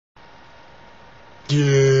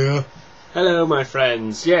Yeah. Hello, my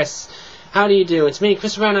friends. Yes. How do you do? It's me,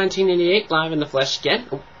 Christopher1988, live in the flesh again.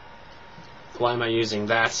 Oh. Why am I using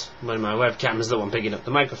that when my webcam is the one picking up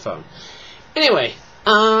the microphone? Anyway,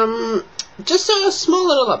 just a small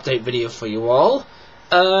little update video for you all.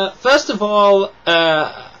 First of all,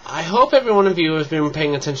 I hope every one of you has been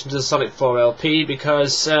paying attention to the Sonic 4 LP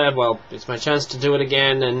because, well, it's my chance to do it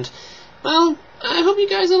again, and, well, I hope you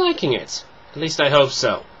guys are liking it. At least I hope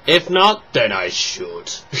so. If not, then I should.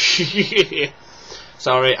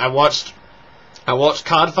 Sorry, I watched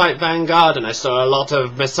Cardfight Vanguard, and I saw a lot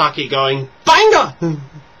of Misaki going, BANGER!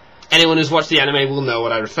 Anyone who's watched the anime will know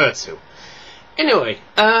what I refer to. Anyway,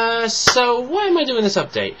 so why am I doing this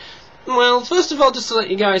update? Well, first of all, just to let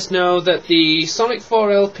you guys know that the Sonic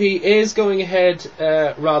 4 LP is going ahead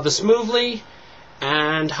rather smoothly,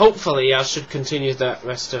 and hopefully I should continue the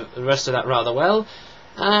rest of that rather well.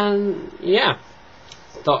 And yeah,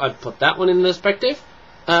 thought I'd put that one in perspective.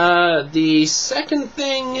 The second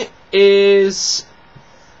thing is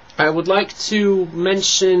I would like to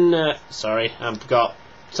mention. Sorry, I've got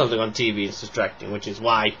something on TV that's distracting, which is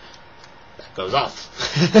why that goes off.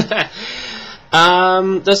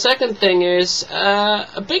 The second thing is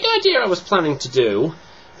a big idea I was planning to do.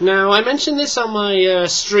 Now, I mentioned this on my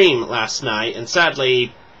stream last night, and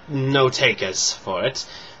sadly, no takers for it.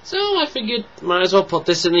 So I figured, might as well put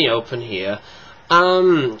this in the open here.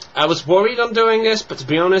 I was worried on doing this, but to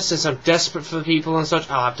be honest, since I'm desperate for people and such,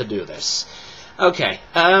 I'll have to do this. Okay,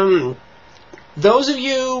 those of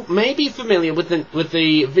you may be familiar with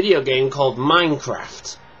the video game called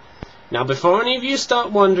Minecraft. Now, before any of you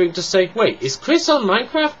start wondering to say, wait, is Chris on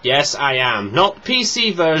Minecraft? Yes, I am. Not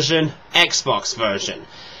PC version, Xbox version.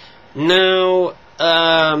 Now,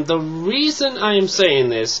 the reason I am saying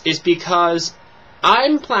this is because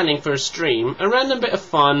I'm planning for a stream, a random bit of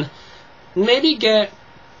fun, maybe get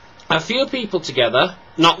a few people together,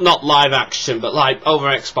 not live action, but like over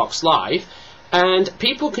Xbox Live, and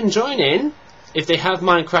people can join in if they have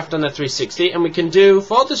Minecraft on their 360, and we can do,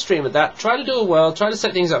 for the stream of that, try to do a world, try to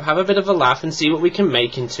set things up, have a bit of a laugh, and see what we can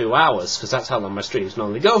make in 2 hours, because that's how long my streams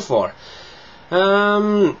normally go for.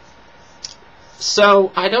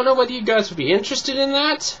 So, I don't know whether you guys would be interested in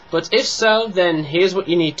that, but if so, then here's what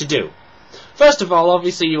you need to do. First of all,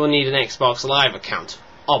 obviously you will need an Xbox Live account,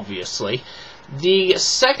 obviously. The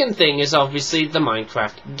second thing is obviously the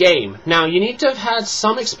Minecraft game. Now, you need to have had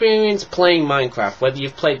some experience playing Minecraft, whether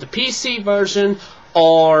you've played the PC version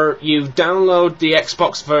or you download the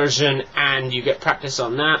Xbox version and you get practice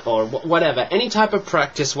on that, or whatever, any type of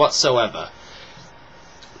practice whatsoever.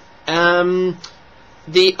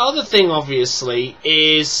 The other thing, obviously,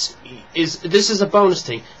 is this is a bonus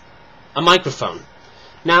thing, a microphone.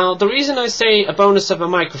 Now, the reason I say a bonus of a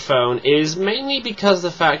microphone is mainly because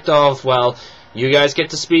of the fact of, well, you guys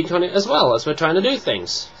get to speak on it as well as we're trying to do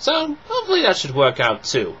things. So, hopefully that should work out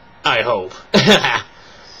too. I hope.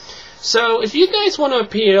 So, if you guys want to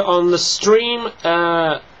appear on the stream,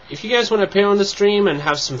 and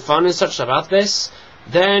have some fun and such about this,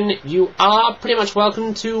 then you are pretty much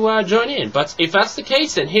welcome to join in. But if that's the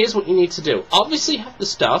case, then here's what you need to do. Obviously have the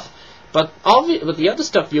stuff, but the other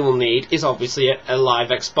stuff you will need is obviously a live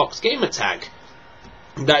Xbox gamer tag.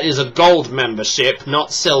 That is a gold membership,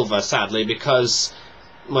 not silver, sadly, because,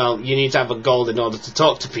 well, you need to have a gold in order to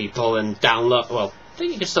talk to people and download. Well, I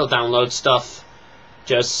think you can still download stuff,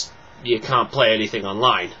 just you can't play anything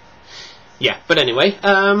online. Yeah, but anyway,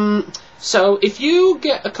 so if you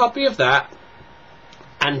get a copy of that,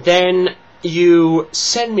 and then you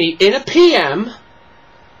send me in a PM,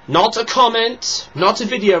 not a comment, not a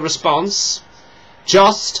video response,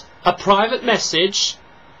 just a private message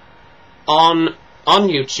on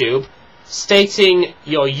YouTube stating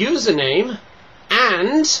your username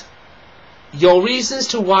and your reasons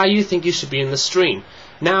to why you think you should be in the stream.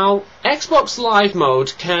 Now, Xbox Live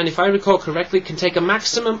mode can, if I recall correctly, can take a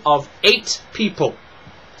maximum of 8 people.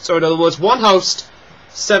 So in other words, 1 host,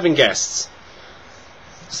 7 guests.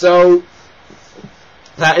 So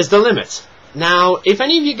that is the limit. Now, if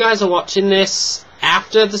any of you guys are watching this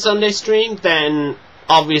after the Sunday stream, then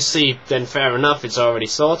obviously, then fair enough, it's already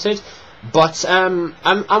sorted. But I'm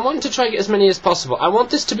wanting to try and get as many as possible. I want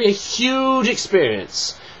this to be a huge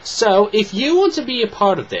experience. So if you want to be a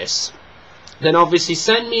part of this, then obviously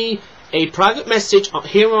send me a private message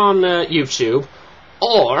here on YouTube,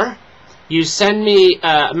 or you send me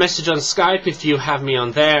a message on Skype if you have me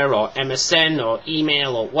on there, or MSN, or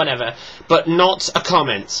email, or whatever, but not a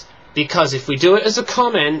comment. Because if we do it as a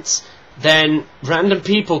comment, then random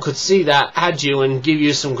people could see that, add you, and give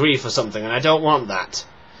you some grief or something, and I don't want that.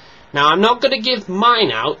 Now, I'm not going to give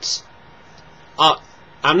mine out.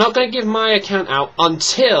 I'm not going to give my account out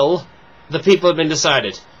until the people have been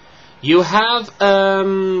decided. You have,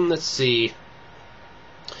 let's see.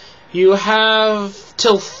 You have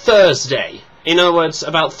till Thursday. In other words,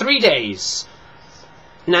 about 3 days.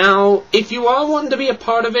 Now, if you are wanting to be a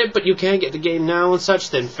part of it, but you can't get the game now and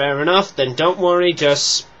such, then fair enough. Then don't worry,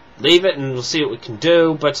 just leave it and we'll see what we can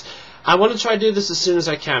do. But I want to try to do this as soon as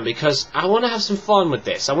I can, because I want to have some fun with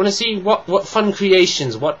this. I want to see what fun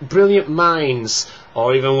creations, what brilliant minds,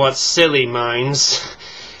 or even what silly minds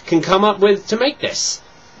can come up with to make this.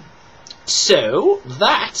 So,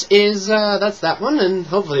 that is, that's that one, and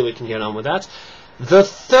hopefully we can get on with that. The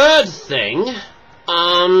third thing,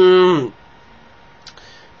 I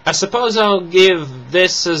suppose I'll give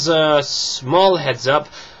this as a small heads up.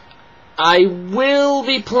 I will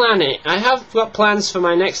be planning, I have got plans for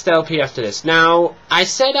my next LP after this. Now, I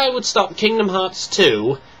said I would stop Kingdom Hearts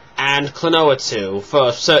 2 and Klonoa 2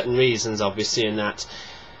 for certain reasons, obviously, in that.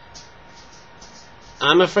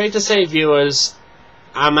 I'm afraid to say, viewers,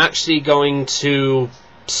 I'm actually going to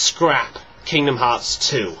scrap Kingdom Hearts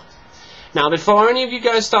 2. Now, before any of you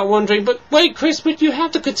guys start wondering, but wait, Chris, but you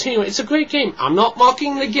have to continue. It's a great game. I'm not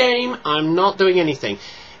mocking the game. I'm not doing anything.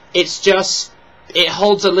 It's just, it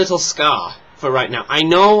holds a little scar for right now. I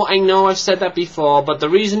know I've said that before, but the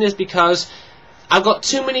reason is because I've got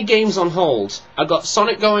too many games on hold. I've got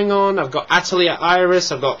Sonic going on, I've got Atelier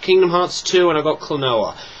Iris, I've got Kingdom Hearts 2, and I've got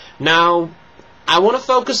Klonoa. Now, I want to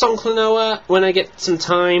focus on Klonoa when I get some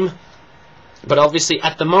time, but obviously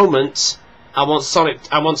at the moment I want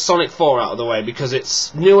Sonic 4 out of the way, because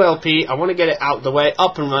it's new LP. I want to get it out of the way,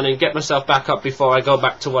 up and running, get myself back up before I go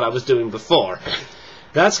back to what I was doing before.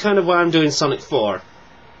 That's kind of why I'm doing Sonic 4.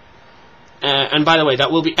 And by the way,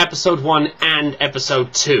 that will be Episode 1 and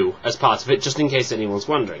Episode 2 as part of it, just in case anyone's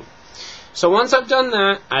wondering. So once I've done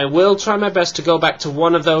that, I will try my best to go back to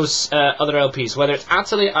one of those other LPs, whether it's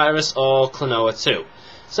Atelier Iris or Klonoa 2.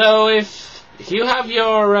 So if you have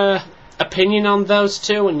your opinion on those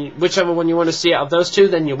two, and whichever one you want to see out of those two,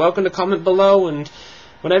 then you're welcome to comment below and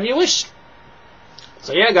whatever you wish.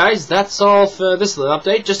 So yeah, guys, that's all for this little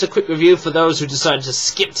update. Just a quick review for those who decided to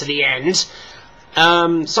skip to the end.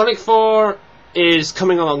 Sonic 4 is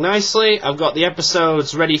coming along nicely. I've got the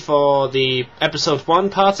episodes ready for the episode 1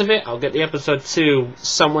 part of it. I'll get the episode 2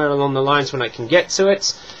 somewhere along the lines when I can get to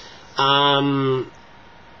it.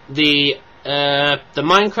 The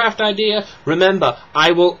Minecraft idea, remember,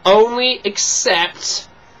 I will only accept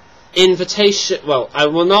invitation. Well, I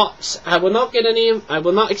will not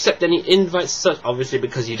accept any invites, obviously,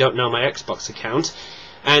 because you don't know my Xbox account.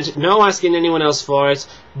 And no asking anyone else for it,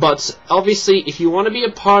 but obviously if you want to be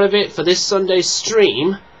a part of it for this Sunday's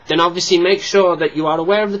stream, then obviously make sure that you are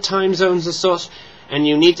aware of the time zones and such, and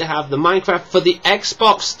you need to have the Minecraft for the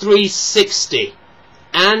Xbox 360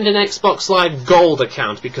 and an Xbox Live Gold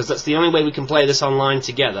account, because that's the only way we can play this online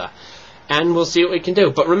together. And we'll see what we can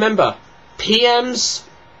do. But remember, PMs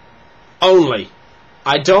only.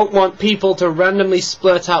 I don't want people to randomly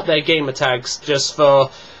splurt out their gamer tags just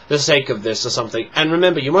for the sake of this or something. And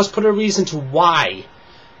remember, you must put a reason to why.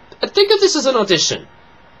 Think of this as an audition.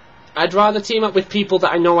 I'd rather team up with people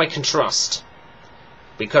that I know I can trust,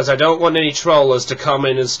 because I don't want any trollers to come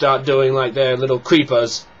in and start doing like their little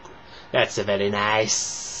creepers. That's a very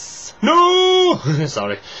nice. No!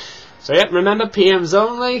 Sorry. So yeah, remember, PMs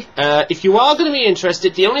only. If you are going to be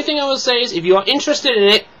interested, the only thing I will say is, if you are interested in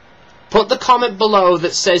it, put the comment below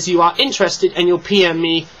that says you are interested, and you'll PM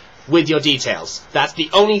me with your details. That's the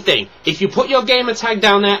only thing. If you put your gamer tag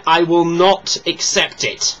down there, I will not accept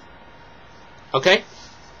it. Okay?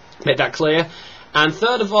 Make that clear. And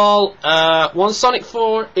third of all, once Sonic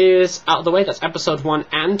 4 is out of the way, that's episode 1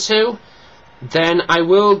 and 2, then I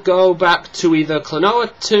will go back to either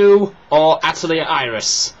Klonoa 2 or Atelier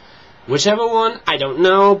Iris. Whichever one, I don't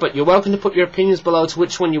know, but you're welcome to put your opinions below to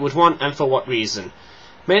which one you would want and for what reason.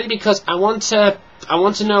 Mainly because I want to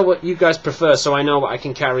know what you guys prefer, so I know what I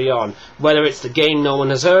can carry on. Whether it's the game no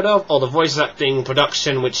one has heard of, or the voice acting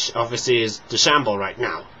production, which obviously is DeChambeau right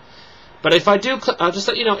now. But if I do, I'll just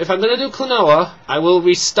let you know, if I'm going to do Klonoa, I will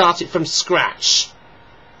restart it from scratch.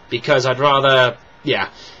 Because I'd rather, yeah,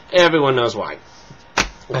 everyone knows why.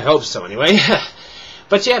 I hope so, anyway.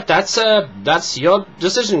 But yeah, that's your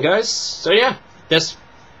decision, guys. So yeah, just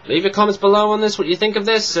leave your comments below on this, what you think of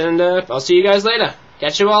this, and I'll see you guys later.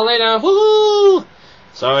 Catch you all later. Woohoo!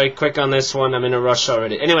 Sorry, quick on this one. I'm in a rush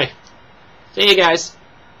already. Anyway, see you guys.